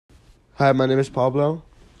Hi, my name is Pablo.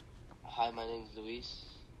 Hi, my name is Luis.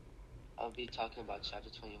 I'll be talking about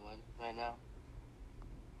chapter 21 right now.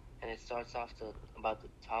 And it starts off about the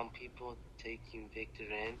town people taking Victor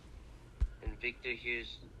in. And Victor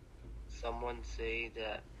hears someone say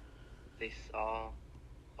that they saw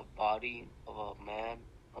a body of a man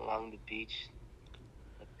along the beach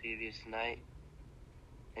the previous night.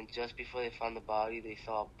 And just before they found the body, they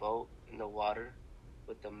saw a boat in the water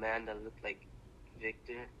with a man that looked like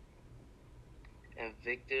Victor. And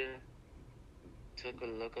Victor took a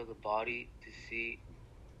look at the body to see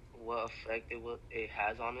what effect it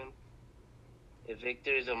has on him. If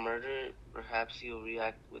Victor is a murderer, perhaps he will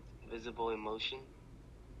react with visible emotion.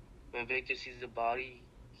 When Victor sees the body,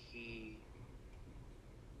 he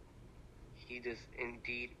does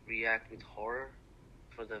indeed react with horror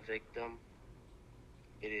for the victim.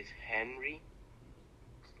 It is Henry.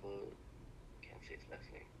 Can't say his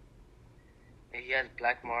last name. And he has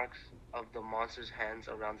black marks of the monster's hands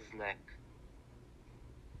around his neck.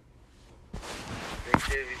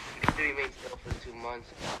 Victor remains ill for 2 months.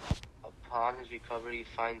 Upon his recovery, he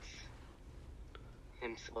finds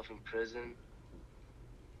himself in prison.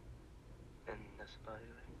 And that's about it,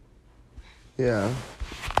 right? Yeah.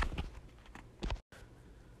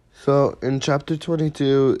 So in chapter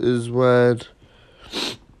 22 is when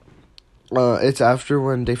it's after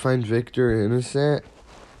when they find Victor innocent,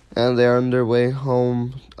 and they're on their way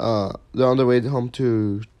home. They're on their way home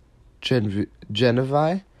to Genevieve,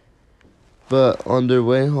 but on their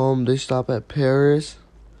way home they stop at Paris,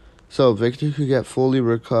 so Victor could get fully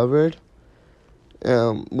recovered.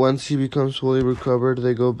 Once he becomes fully recovered,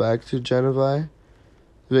 they go back to Genevieve.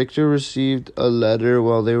 Victor received a letter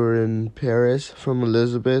while they were in Paris from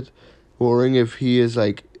Elizabeth, worrying if he is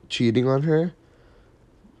cheating on her.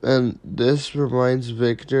 And this reminds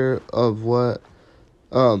Victor of what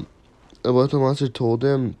the monster told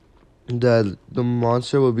him, that the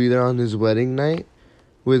monster will be there on his wedding night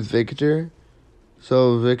with Victor.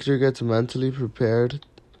 So Victor gets mentally prepared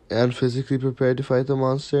and physically prepared to fight the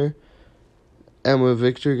monster. And when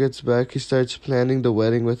Victor gets back, he starts planning the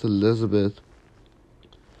wedding with Elizabeth.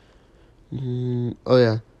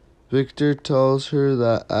 Victor tells her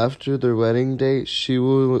that after their wedding date, she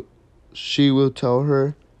will tell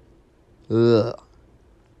her.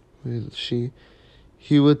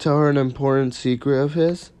 He would tell her an important secret of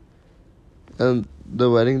his, and the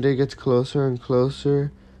wedding day gets closer and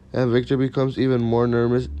closer, and Victor becomes even more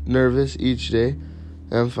nervous each day,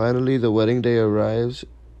 and finally the wedding day arrives,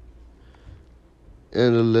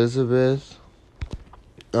 and Elizabeth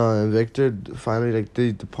and Victor finally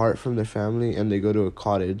they depart from their family and they go to a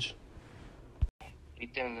cottage.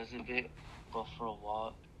 Victor and Elizabeth go for a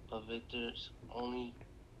walk, but Victor's only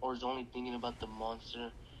thinking about the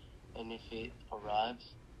monster and if it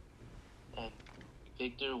arrives. And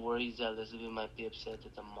Victor worries that Elizabeth might be upset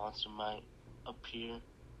that the monster might appear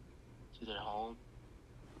to their home.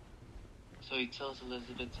 So he tells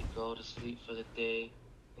Elizabeth to go to sleep for the day,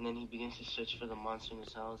 and then he begins to search for the monster in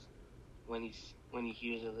his house when he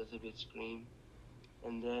hears Elizabeth scream.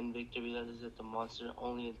 And then Victor realizes that the monster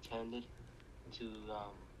only intended to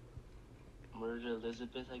murder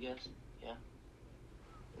Elizabeth, I guess. Yeah.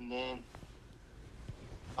 And then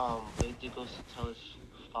Victor goes to tell his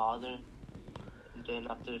father, and then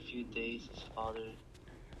after a few days, his father is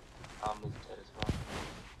dead as well,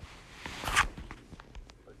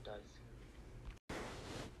 or dies.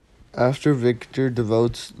 After Victor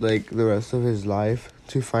devotes the rest of his life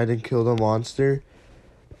to find and kill the monster,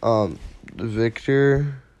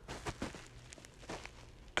 Victor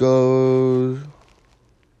goes.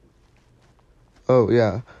 Oh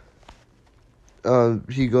yeah.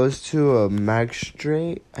 He goes to a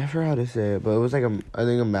magistrate. I forgot how to say it, but it was I think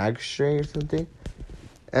a magistrate or something.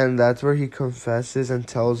 And that's where he confesses and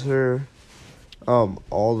tells her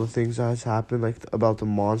all the things that has happened, about the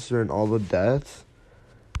monster and all the deaths.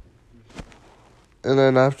 And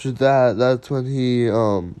then after that, that's when he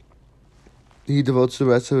devotes the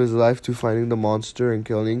rest of his life to finding the monster and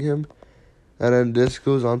killing him. And then this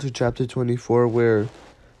goes on to chapter 24, where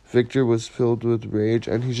Victor was filled with rage,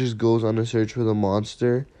 and he just goes on a search for the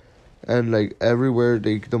monster. And everywhere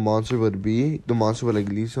the monster would be, the monster would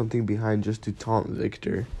leave something behind just to taunt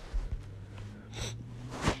Victor.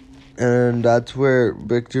 And that's where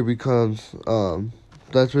Victor becomes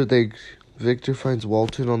Victor finds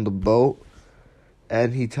Walton on the boat,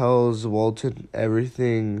 and he tells Walton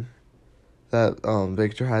everything that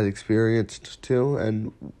Victor has experienced too.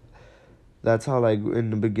 And that's how in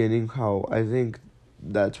the beginning, how I think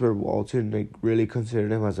that's where Walton really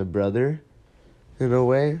considered him as a brother in a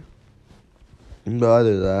way. But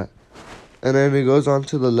other than that, and then it goes on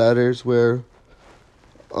to the letters where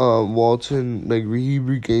Walton he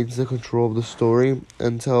regains the control of the story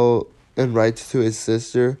and writes to his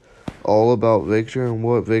sister all about Victor and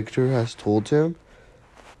what Victor has told him.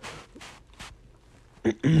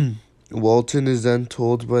 Walton is then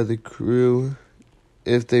told by the crew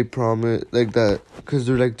if they promise that, because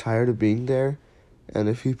they're tired of being there, and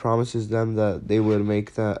if he promises them that they would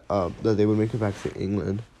make that they would make it back to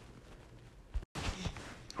England.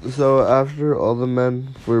 So after all the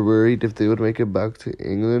men were worried if they would make it back to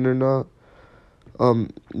England or not,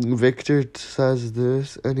 Victor says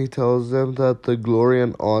this, and he tells them that the glory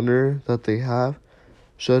and honor that they have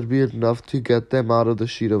should be enough to get them out of the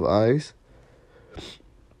sheet of ice.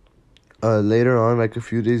 Later on, a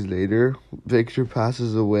few days later, Victor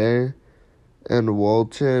passes away, and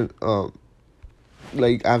Walton,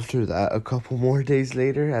 after that, a couple more days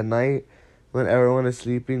later at night, when everyone is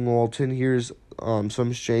sleeping, Walton hears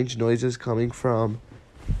some strange noises coming from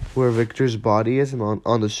where Victor's body is and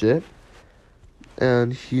on the ship.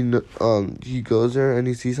 And he goes there and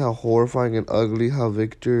he sees how horrifying and ugly how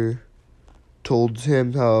Victor told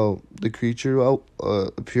him how the creature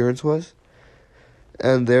appearance was.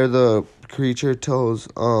 And there the creature tells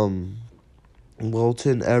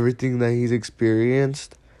Walton everything that he's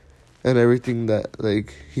experienced and everything that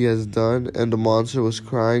he has done, and the monster was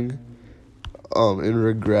crying in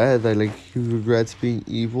regret that he regrets being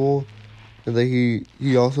evil, and that he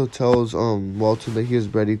also tells Walton that he is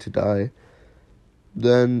ready to die.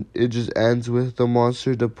 Then it just ends with the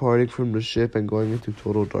monster departing from the ship and going into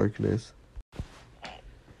total darkness.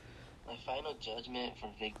 My final judgment for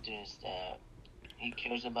Victor is that he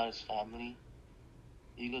cares about his family.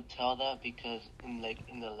 You could tell that because in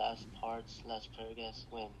the last paragraphs,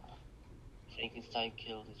 when Frankenstein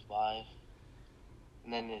killed his wife,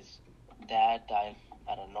 and then his dad died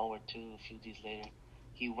out of nowhere too a few days later,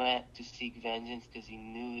 he went to seek vengeance because he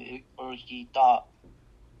knew it, or he thought,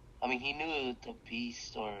 he knew the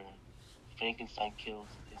beast or Frankenstein killed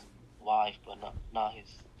his wife, but not his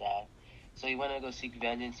dad. So he went to go seek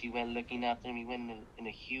vengeance. He went looking after him. He went in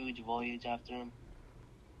a huge voyage after him.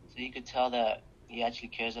 So you could tell that he actually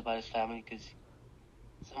cares about his family, because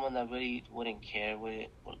someone that really wouldn't care would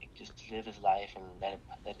just live his life and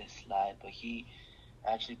let it slide. But he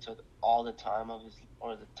actually took all the time of his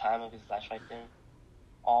life right there,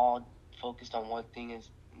 all focused on one thing, is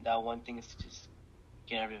to just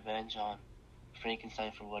get revenge on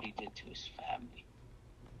Frankenstein for what he did to his family.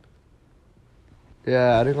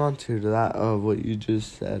 Yeah, adding on to that of what you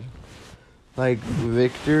just said,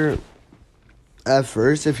 Victor, at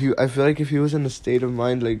first, I feel like if he was in a state of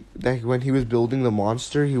mind that when he was building the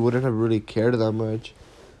monster, he wouldn't have really cared that much.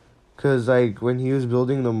 Cause when he was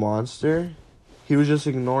building the monster, he was just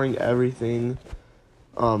ignoring everything,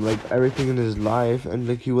 everything in his life, and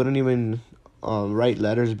he wouldn't even write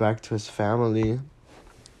letters back to his family.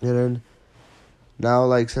 And then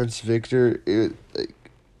now since Victor,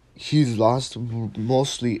 he's lost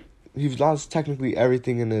technically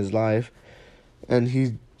everything in his life, and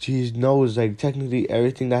he knows technically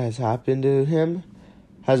everything that has happened to him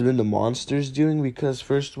has been the monster's doing, because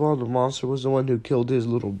first of all, the monster was the one who killed his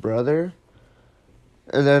little brother,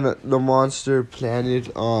 and then the monster planted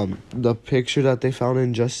the picture that they found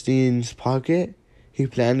in Justine's pocket. He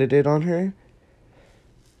planted it on her,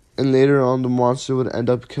 and later on the monster would end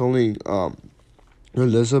up killing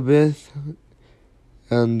Elizabeth,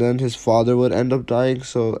 and then his father would end up dying.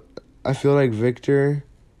 So I feel like Victor,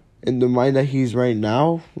 in the mind that he's right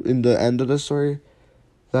now, in the end of the story,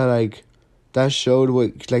 that that showed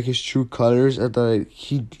what his true colors, and that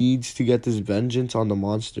he needs to get this vengeance on the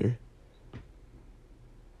monster.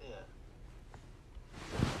 Yeah.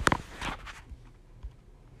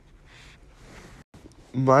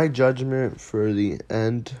 My judgment for the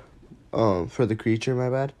end, for the creature, my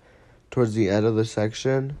bad, towards the end of the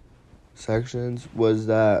sections, was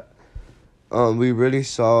that we really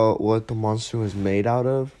saw what the monster was made out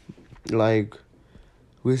of.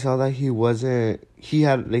 We saw that he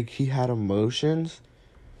had emotions,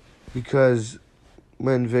 because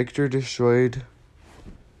when Victor destroyed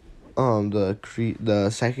the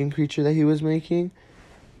second creature that he was making,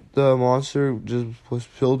 the monster just was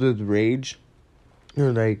filled with rage,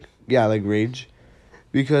 or rage,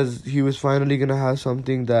 because he was finally gonna have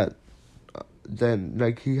something that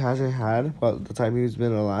then he hasn't had about the time he's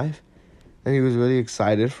been alive, and he was really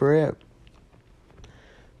excited for it.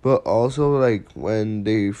 But also when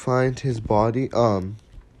they find his body,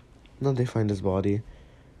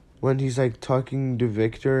 when he's talking to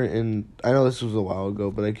Victor, and I know this was a while ago,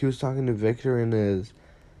 but he was talking to Victor in his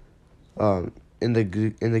in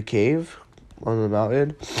the cave on the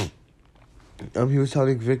mountain. He was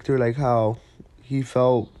telling Victor how he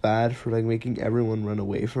felt bad for like making everyone run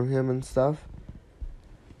away from him and stuff.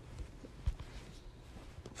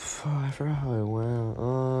 I forgot how it went.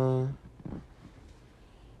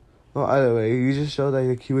 Well, either way, he just showed that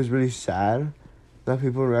like, he was really sad that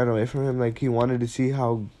people ran away from him. Like he wanted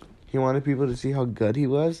people to see how good he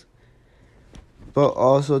was. But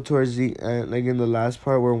also towards the end, like in the last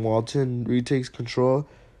part where Walton retakes control,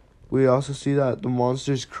 we also see that the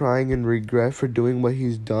monster's crying in regret for doing what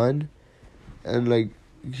he's done, and like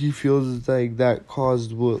he feels like that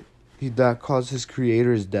caused his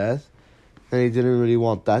creator's death, and he didn't really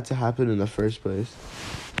want that to happen in the first place.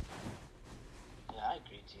 Yeah, I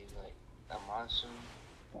agree too. Like a monster,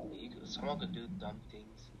 someone could do dumb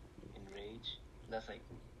things in rage. That's like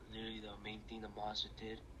literally the main thing the monster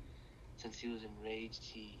did. Since he was enraged,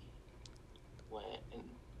 he went and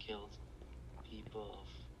killed people of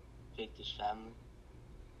Victor's family.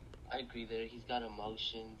 I agree there. He's got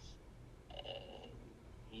emotions, and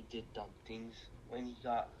he did dumb things. When he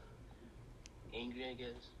got angry, I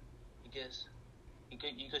guess you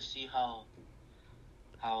could see how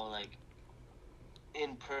like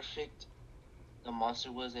imperfect the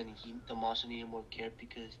monster was, and the monster needed more care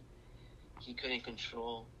because he couldn't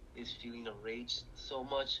control his feeling of rage so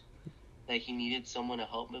much. Like he needed someone to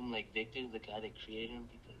help him, like Victor, the guy that created him,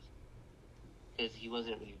 because he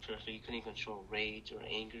wasn't really perfect. He couldn't control rage or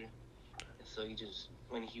anger, and so he just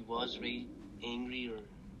when he was angry,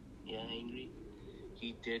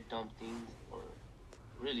 he did dumb things or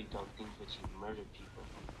really dumb things, which he murdered people.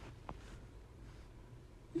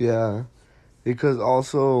 Yeah, because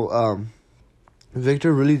also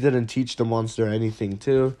Victor really didn't teach the monster anything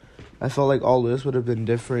too. I felt like all this would have been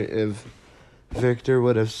different if Victor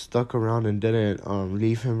would have stuck around and didn't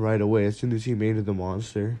leave him right away as soon as he made it the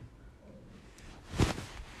monster.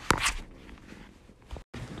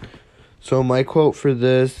 So my quote for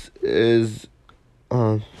this is,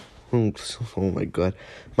 oh my god,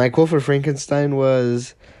 my quote for Frankenstein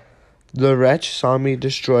was, "The wretch saw me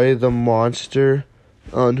destroy the monster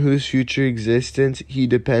on whose future existence he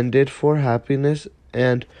depended for happiness,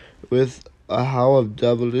 and with a howl of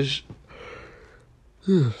devilish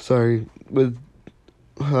with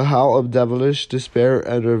a howl of devilish despair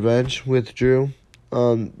and revenge withdrew."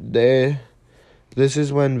 This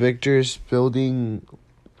is when Victor's building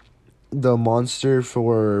the monster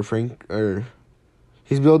for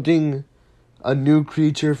he's building a new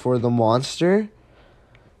creature for the monster,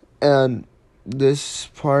 and this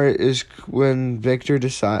part is when Victor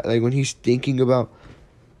when he's thinking about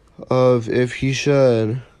if he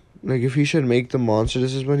should make the monster.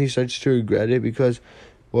 This is when he starts to regret it, because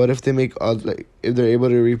what if they make if they're able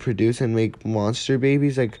to reproduce and make monster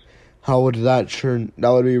babies, like how would that turn? That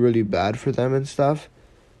would be really bad for them and stuff.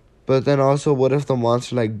 But then also, what if the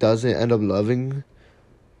monster doesn't end up loving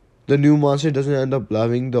the new monster, doesn't end up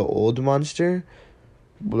loving the old monster?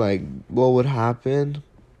 Like, what would happen?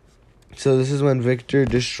 So this is when Victor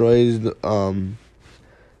destroys when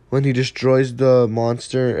he destroys the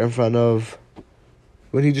monster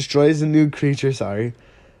when he destroys the new creature,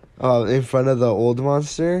 in front of the old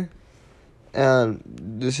monster. And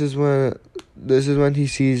this is when he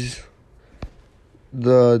sees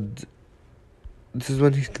this is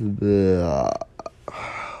when he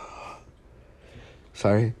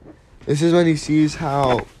sees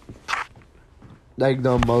how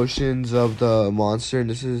the emotions of the monster, and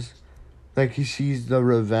this is he sees the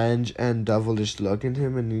revenge and devilish look in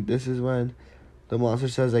him, and this is when the monster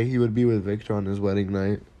says that he would be with Victor on his wedding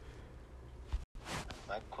night.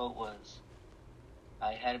 My quote was,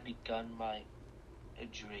 "I had begun my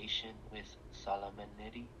adjuration with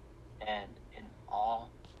solemnity and an awe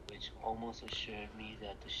which almost assured me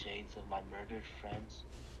that the shades of my murdered friends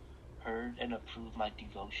heard and approved my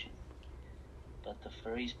devotion. But the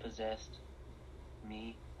furies possessed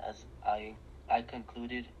me as I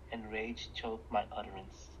concluded, and rage choked my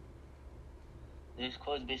utterance." This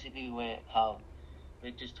quote basically went how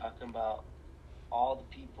Victor's talking about all the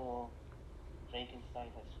people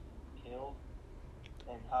Frankenstein has killed,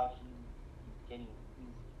 and how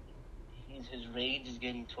his rage is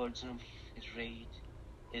getting towards him. His rage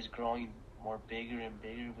is growing more bigger and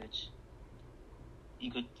bigger, which you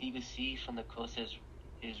could see from the quote says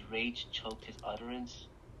his rage choked his utterance.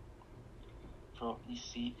 From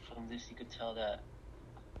this you could tell that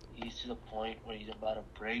he's to the point where he's about to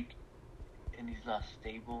break, and he's not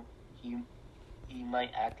stable. He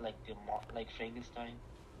might act like Frankenstein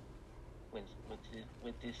with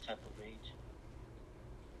this type of rage.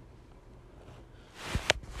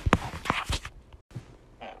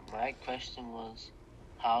 My question was,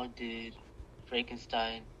 how did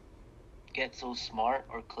Frankenstein get so smart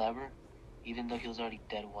or clever, even though he was already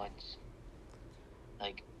dead once?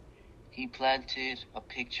 Like, he planted a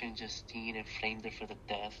picture in Justine and framed her for the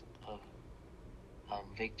death of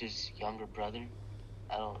Victor's younger brother.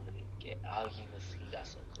 I don't really get how he got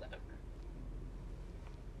so clever.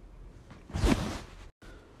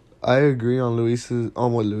 I agree on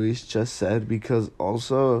what Luis just said, because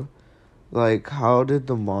also, like, how did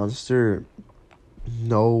the monster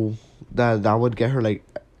know that would get her, like,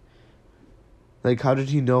 how did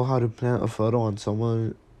he know how to plant a photo on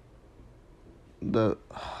someone that,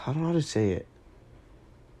 I don't know how to say it,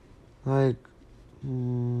 like,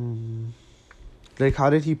 like, how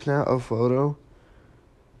did he plant a photo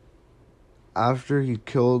after he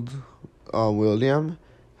killed William?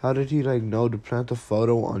 How did he, like, know to plant a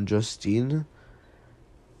photo on Justine?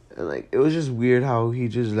 And, like, it was just weird how he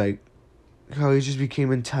just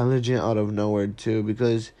became intelligent out of nowhere, too,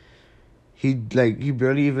 because he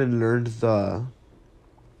barely even learned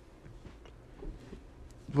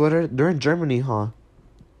they're in Germany, huh?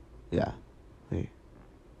 Yeah. Hey.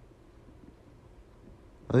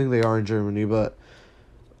 I think they are in Germany, but,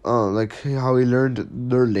 like, how he learned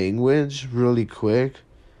their language really quick.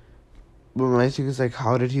 But my thing is, like,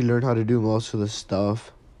 how did he learn how to do most of the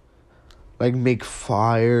stuff? Like, make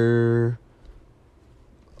fire.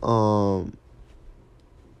 I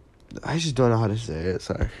just don't know how to say it,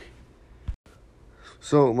 sorry.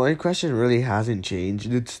 So, my question really hasn't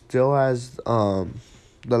changed. It still has, the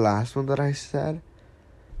last one that I said.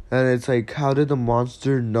 And it's like, how did the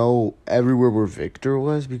monster know everywhere where Victor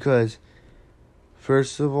was? Because,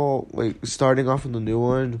 first of all, like, starting off in the new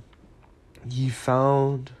one, he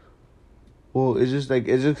found... Well, it just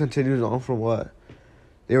continues on from what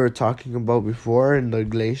they were talking about before in the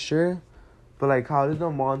glacier. But, like, how did the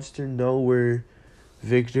monster know where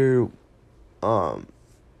Victor... How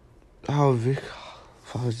Vic...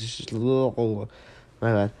 My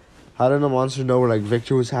bad. How did the monster know where, like,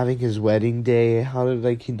 Victor was having his wedding day? How did,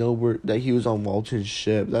 like, he know that he was on Walton's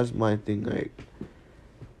ship? That's my thing, like...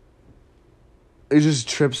 It just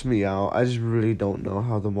trips me out. I just really don't know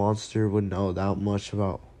how the monster would know that much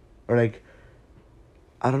about... Or, like...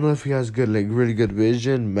 I don't know if he has good, like, really good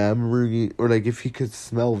vision, memory, or, like, if he could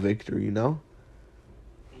smell Victor, you know?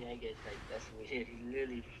 Yeah, I guess, like, that's weird. He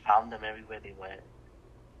literally found them everywhere they went.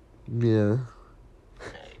 Yeah.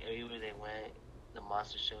 Like, everywhere they went, the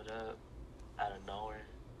monster showed up out of nowhere.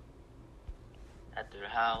 At their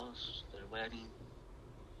house, their wedding.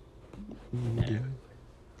 Yeah.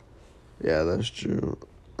 Yeah, that's true.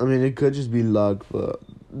 I mean, it could just be luck, but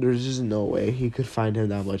there's just no way he could find him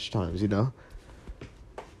that much times, you know?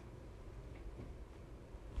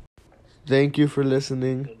 Thank you for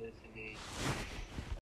listening.